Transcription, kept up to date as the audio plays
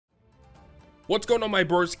What's going on, my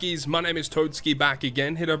broskies? My name is Toadskii, back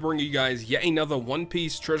again, here to bring you guys yet another One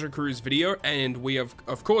Piece Treasure Cruise video, and we have,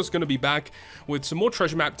 of course, going to be back with some more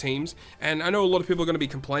treasure map teams. And I know a lot of people are going to be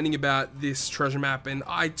complaining about this treasure map, and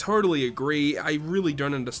I totally agree. I really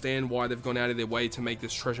don't understand why they've gone out of their way to make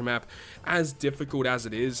this treasure map as difficult as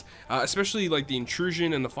it is, especially like the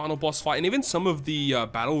Intrusion and the final boss fight, and even some of the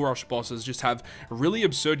Battle Rush bosses just have really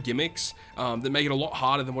absurd gimmicks that make it a lot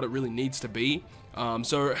harder than what it really needs to be.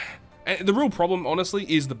 And the real problem,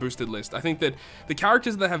 honestly, is the boosted list. I think that the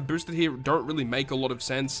characters that have boosted here don't really make a lot of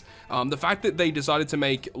sense. The fact that they decided to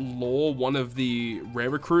make Law one of the rare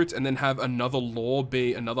recruits and then have another Law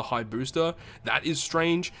be another high booster, that is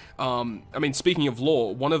strange. I mean, speaking of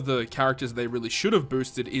Law, one of the characters they really should have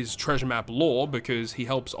boosted is Treasure Map Law, because he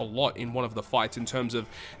helps a lot in one of the fights in terms of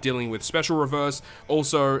dealing with special reverse.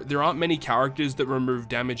 Also, there aren't many characters that remove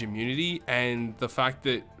damage immunity, and the fact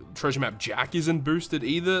that Treasure Map Jack isn't boosted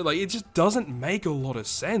either, like, it just doesn't make a lot of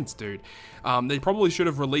sense, dude. They probably should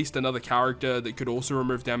have released another character that could also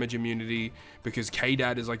remove damage immunity, because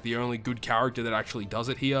K-Dad is like the only good character that actually does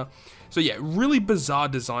it here. So yeah, really bizarre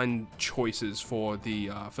design choices for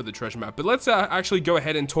the treasure map. But let's actually go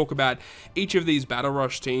ahead and talk about each of these Battle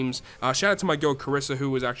Rush teams. Shout out to my girl Karissa, who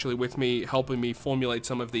was actually with me helping me formulate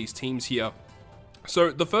some of these teams here.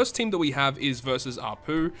 So the first team that we have is versus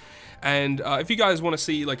Apoo, and if you guys want to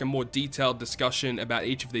see like a more detailed discussion about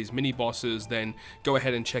each of these mini bosses, then go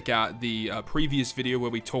ahead and check out the previous video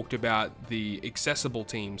where we talked about the accessible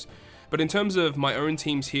teams. But in terms of my own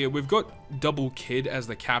teams here, we've got Double Kid as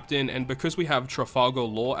the captain, and because we have Trafalgar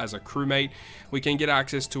Law as a crewmate, we can get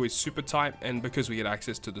access to his super type, and because we get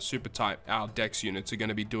access to the super type, our dex units are going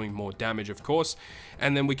to be doing more damage, of course.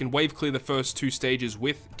 And then we can wave clear the first two stages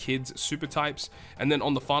with Kid's super types, and then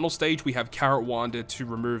on the final stage we have Carrot Wander to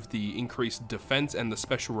remove the increased defense and the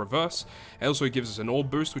special reverse. It also gives us an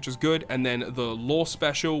orb boost, which is good, and then the Law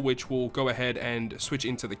special, which will go ahead and switch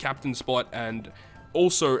into the captain spot, and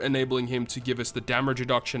also enabling him to give us the damage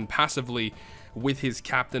reduction passively with his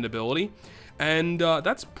captain ability. And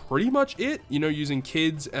that's pretty much it, you know, using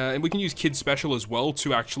Kids, and we can use Kid's special as well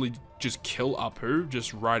to actually just kill Apoo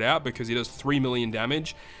just right out, because he does 3 million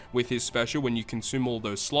damage with his special when you consume all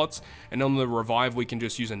those slots. And on the revive we can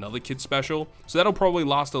just use another Kid special, so that'll probably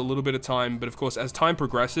last a little bit of time. But of course, as time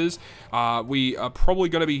progresses, we are probably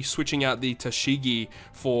going to be switching out the Tashigi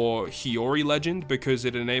for Hiyori Legend, because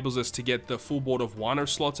it enables us to get the full board of Wano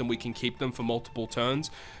slots and we can keep them for multiple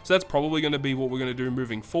turns. So that's probably going to be what we're going to do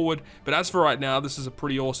moving forward. But as for right now, this is a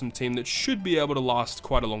pretty awesome team that should be able to last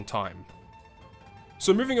quite a long time.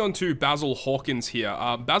 So moving on to Basil Hawkins here.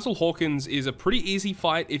 Basil Hawkins is a pretty easy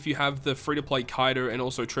fight if you have the free-to-play Kaido and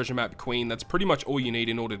also Treasure Map Queen. That's pretty much all you need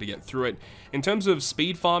in order to get through it. In terms of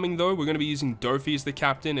speed farming though, we're going to be using Dofi as the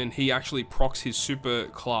captain, and he actually procs his super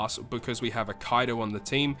class because we have a Kaido on the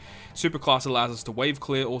team. Super class allows us to wave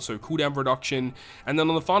clear, also cooldown reduction, and then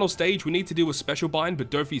on the final stage we need to deal with special bind, but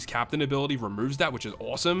Dofi's captain ability removes that, which is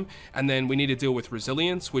awesome. And then we need to deal with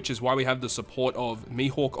resilience, which is why we have the support of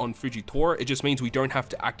Mihawk on Fujitora. It just means we don't have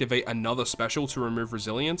to activate another special to remove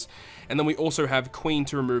resilience. And then we also have Queen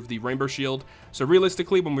to remove the Rainbow Shield. So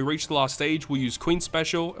realistically, when we reach the last stage, we'll use Queen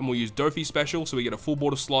special and we'll use Dofi special, so we get a full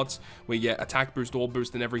board of slots, we get attack boost, orb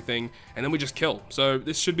boost, and everything, and then we just kill. So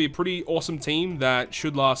this should be a pretty awesome team that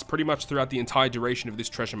should last pretty much throughout the entire duration of this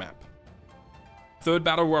treasure map. Third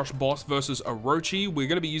Battle Rush boss versus Orochi. We're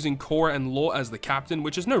going to be using Korra and Law as the captain,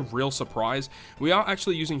 which is no real surprise. We are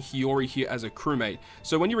actually using Hiyori here as a crewmate.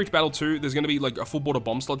 So when you reach Battle 2, there's going to be like a full board of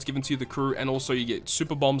bomb slots given to the crew, and also you get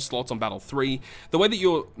super bomb slots on Battle 3. The way that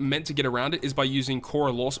you're meant to get around it is by using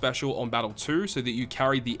Korra Law special on Battle 2, so that you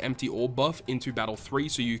carry the empty orb buff into Battle 3,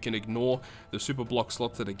 so you can ignore the super block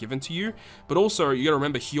slots that are given to you. But also, you got to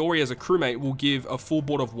remember, Hiyori as a crewmate will give a full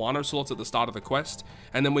board of Wano slots at the start of the quest,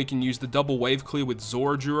 and then we can use the double wave clear with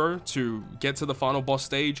Zorojuro to get to the final boss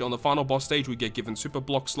stage. On the final boss stage, we get given super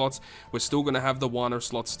block slots. We're still going to have the Wano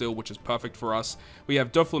slots still, which is perfect for us. We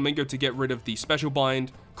have Doflamingo to get rid of the special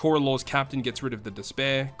bind. Korra Law's captain gets rid of the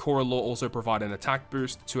despair. Korra Law also provide an attack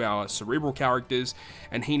boost to our cerebral characters,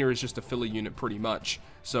 and Hina is just a filler unit pretty much.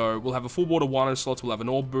 So we'll have a full board of Wano slots, we'll have an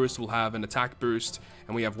orb boost, we'll have an attack boost,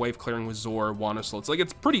 and we have wave clearing with Zoro, Wano slots. Like,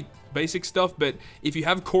 it's pretty basic stuff, but if you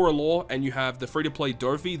have Korra Law and you have the free-to-play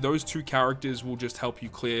Dofi, those two characters will just help you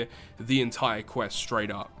clear the entire quest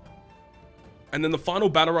straight up. And then the final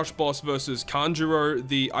Battle Rush boss versus Kanjuro.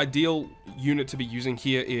 The ideal unit to be using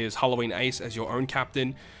here is Halloween Ace as your own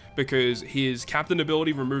captain, because his captain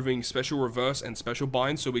ability removing special reverse and special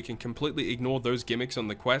bind, so we can completely ignore those gimmicks on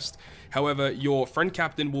the quest. However, your friend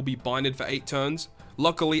captain will be binded for 8 turns.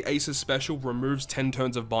 Luckily, Ace's special removes 10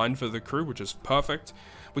 turns of bind for the crew, which is perfect.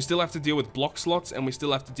 we still have to deal with block slots, and we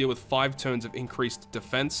still have to deal with 5 turns of increased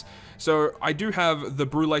defense. So I do have the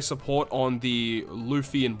Brûlé support on the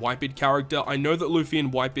Luffy and Whitebeard character. I know that Luffy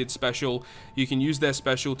and Whitebeard special, you can use their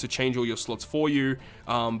special to change all your slots for you,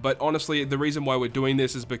 but honestly, the reason why we're doing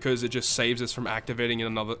this is because it just saves us from activating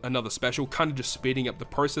another special, kind of just speeding up the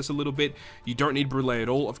process a little bit. You don't need Brûlé at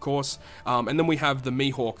all, of course. And then we have the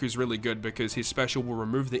Mihawk, who's really good because his special will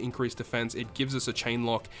remove the increased defense, it gives us a chain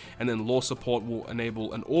lock, and then Law support will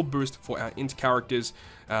enable an orb boost for our int characters.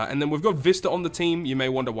 And then we've got Vista on the team. You may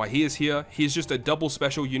wonder why he is here. He's just a double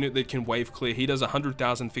special unit that can wave clear. He does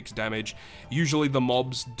 100,000 fixed damage. Usually the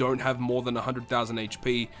mobs don't have more than 100,000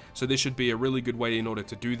 HP, so this should be a really good way in order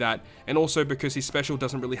to do that. And also because his special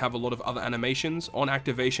doesn't really have a lot of other animations, on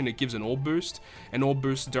activation it gives an orb boost, and orb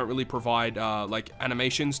boosts don't really provide like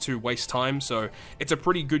animations to waste time, so it's a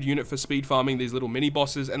pretty good unit for speed farming these little mini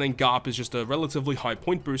bosses. And then Garp is just a relatively high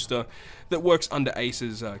point booster that works under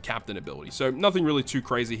Ace's captain ability, so nothing really too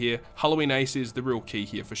crazy here. Halloween Ace is the real key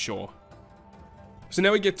here for sure. So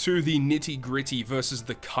now we get to the nitty-gritty versus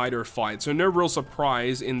the Kaido fight. So no real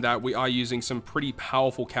surprise in that we are using some pretty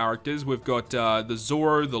powerful characters. We've got the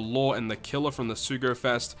Zoro, the Law, and the Killer from the Sugo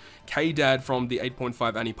Fest, K-Dad from the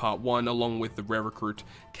 8.5 Annie Part 1, along with the rare recruit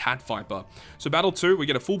Cat Viper. So Battle 2, we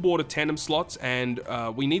get a full board of tandem slots, and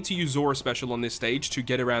we need to use Zoro special on this stage to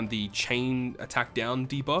get around the chain attack down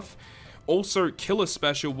debuff. Also, Killer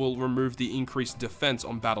special will remove the increased defense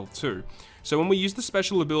on Battle 2. So when we use the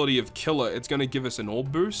special ability of Killer, it's going to give us an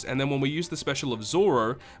orb boost, and then when we use the special of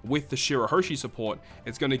Zoro with the Shirahoshi support,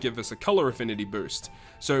 it's going to give us a color affinity boost.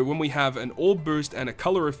 So when we have an orb boost and a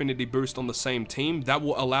color affinity boost on the same team, that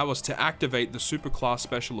will allow us to activate the superclass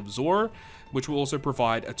special of Zoro, which will also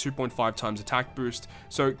provide a 2.5 times attack boost.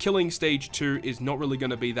 So killing stage 2 is not really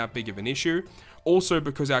going to be that big of an issue. Also,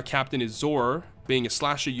 because our captain is Zoro, being a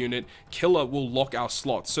slasher unit, Killer will lock our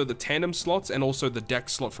slots. So the tandem slots and also the deck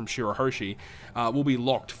slot from Shirahoshi will be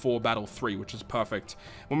locked for Battle 3, which is perfect.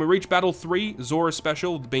 When we reach Battle 3, Zoro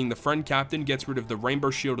special, being the friend captain, gets rid of the Rainbow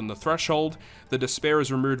Shield and the Threshold. The Despair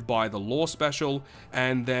is removed by the Law special,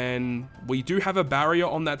 and then we do have a barrier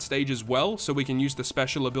on that stage as well, so we can use the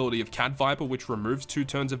special ability of Cat Viper, which removes 2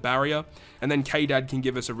 turns of barrier, and then K-Dad can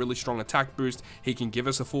give us a really strong attack boost. He can give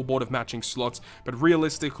us a full board of matching slots, but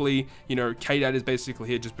realistically, you know, K-Dad is basically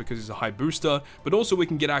here just because he's a high booster, but also we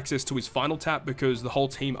can get access to his final tap because the whole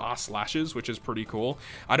team are slashers, which is pretty cool.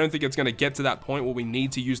 I don't think it's going to get to that point where we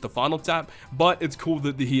need to use the final tap, but it's cool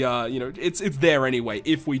that he, you know, it's there anyway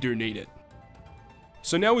if we do need it.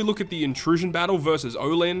 So now we look at the Intrusion battle versus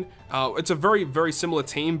Olin. It's a very, very similar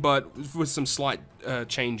team, but with some slight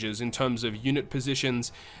changes in terms of unit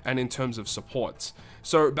positions and in terms of supports.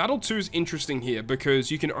 So Battle 2 is interesting here because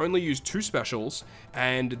you can only use 2 specials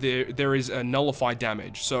and there is a nullified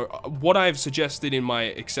damage. So what I've suggested in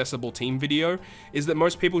my accessible team video is that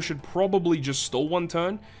most people should probably just stall 1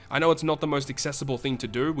 turn. I know it's not the most accessible thing to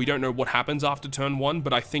do. We don't know what happens after turn 1,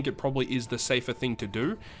 but I think it probably is the safer thing to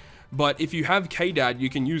do. But if you have K-Dad, you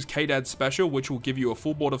can use K-Dad's special, which will give you a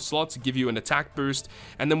full board of slots, give you an attack boost,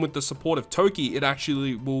 and then with the support of Toki, it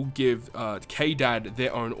actually will give K-Dad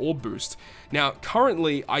their own orb boost. Now,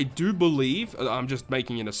 currently, I do believe, I'm just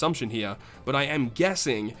making an assumption here, but I am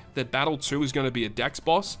guessing that Battle 2 is going to be a Dex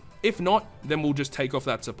boss. If not, then we'll just take off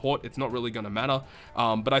that support. It's not really going to matter.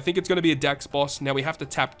 But I think it's going to be a Dex boss. Now, we have to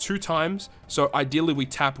tap 2 times. So ideally, we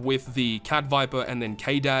tap with the Cat Viper and then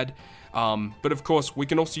K-Dad. But of course, we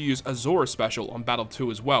can also use a Zoro special on Battle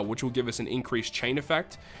 2 as well, which will give us an increased chain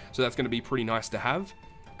effect. So that's going to be pretty nice to have.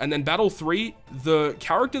 And then Battle 3, the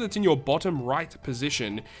character that's in your bottom right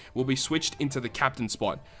position will be switched into the captain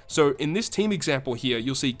spot. So in this team example here,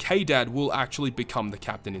 you'll see K-Dad will actually become the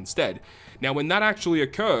captain instead. Now when that actually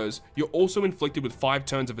occurs, you're also inflicted with 5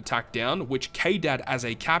 turns of attack down, which K-Dad as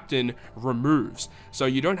a captain removes. So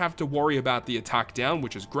you don't have to worry about the attack down,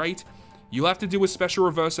 which is great. You'll have to deal with special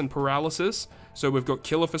reverse and paralysis. So we've got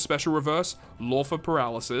Killer for special reverse, Law for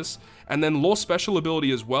paralysis, and then Law special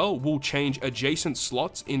ability as well will change adjacent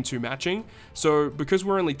slots into matching. So because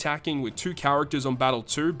we're only tacking with 2 characters on Battle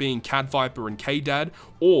 2, being Cat Viper and K-Dad,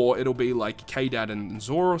 or it'll be like K-Dad and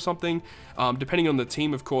Zoro or something, depending on the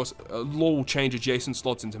team, of course, Law will change adjacent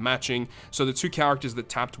slots into matching. So the 2 characters that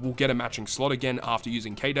tapped will get a matching slot again after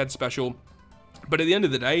using K-Dad special. But at the end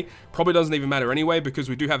of the day, probably doesn't even matter anyway, because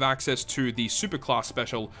we do have access to the superclass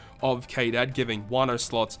special of K-Dad, giving Wano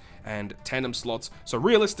slots and tandem slots. So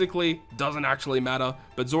realistically, doesn't actually matter.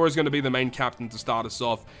 But Zoro's going to be the main captain to start us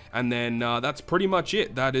off. And then that's pretty much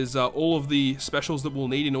it. That is all of the specials that we'll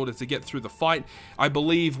need in order to get through the fight. I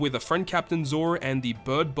believe with a friend captain Zoro and the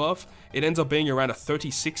bird buff, it ends up being around a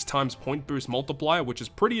 36 times point boost multiplier, which is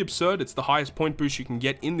pretty absurd. It's the highest point boost you can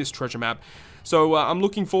get in this treasure map. So I'm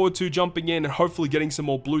looking forward to jumping in and hopefully getting some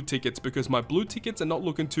more blue tickets, because my blue tickets are not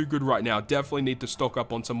looking too good right now. Definitely need to stock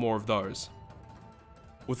up on some more of those.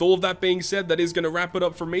 With all of that being said, that is going to wrap it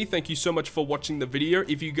up for me. Thank you so much for watching the video.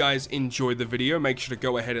 If you guys enjoyed the video, make sure to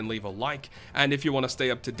go ahead and leave a like. And if you want to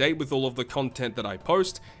stay up to date with all of the content that I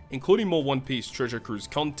post, including more One Piece Treasure Cruise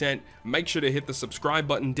content, make sure to hit the subscribe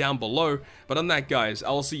button down below. But on that, guys,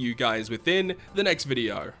 I'll see you guys within the next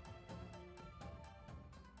video.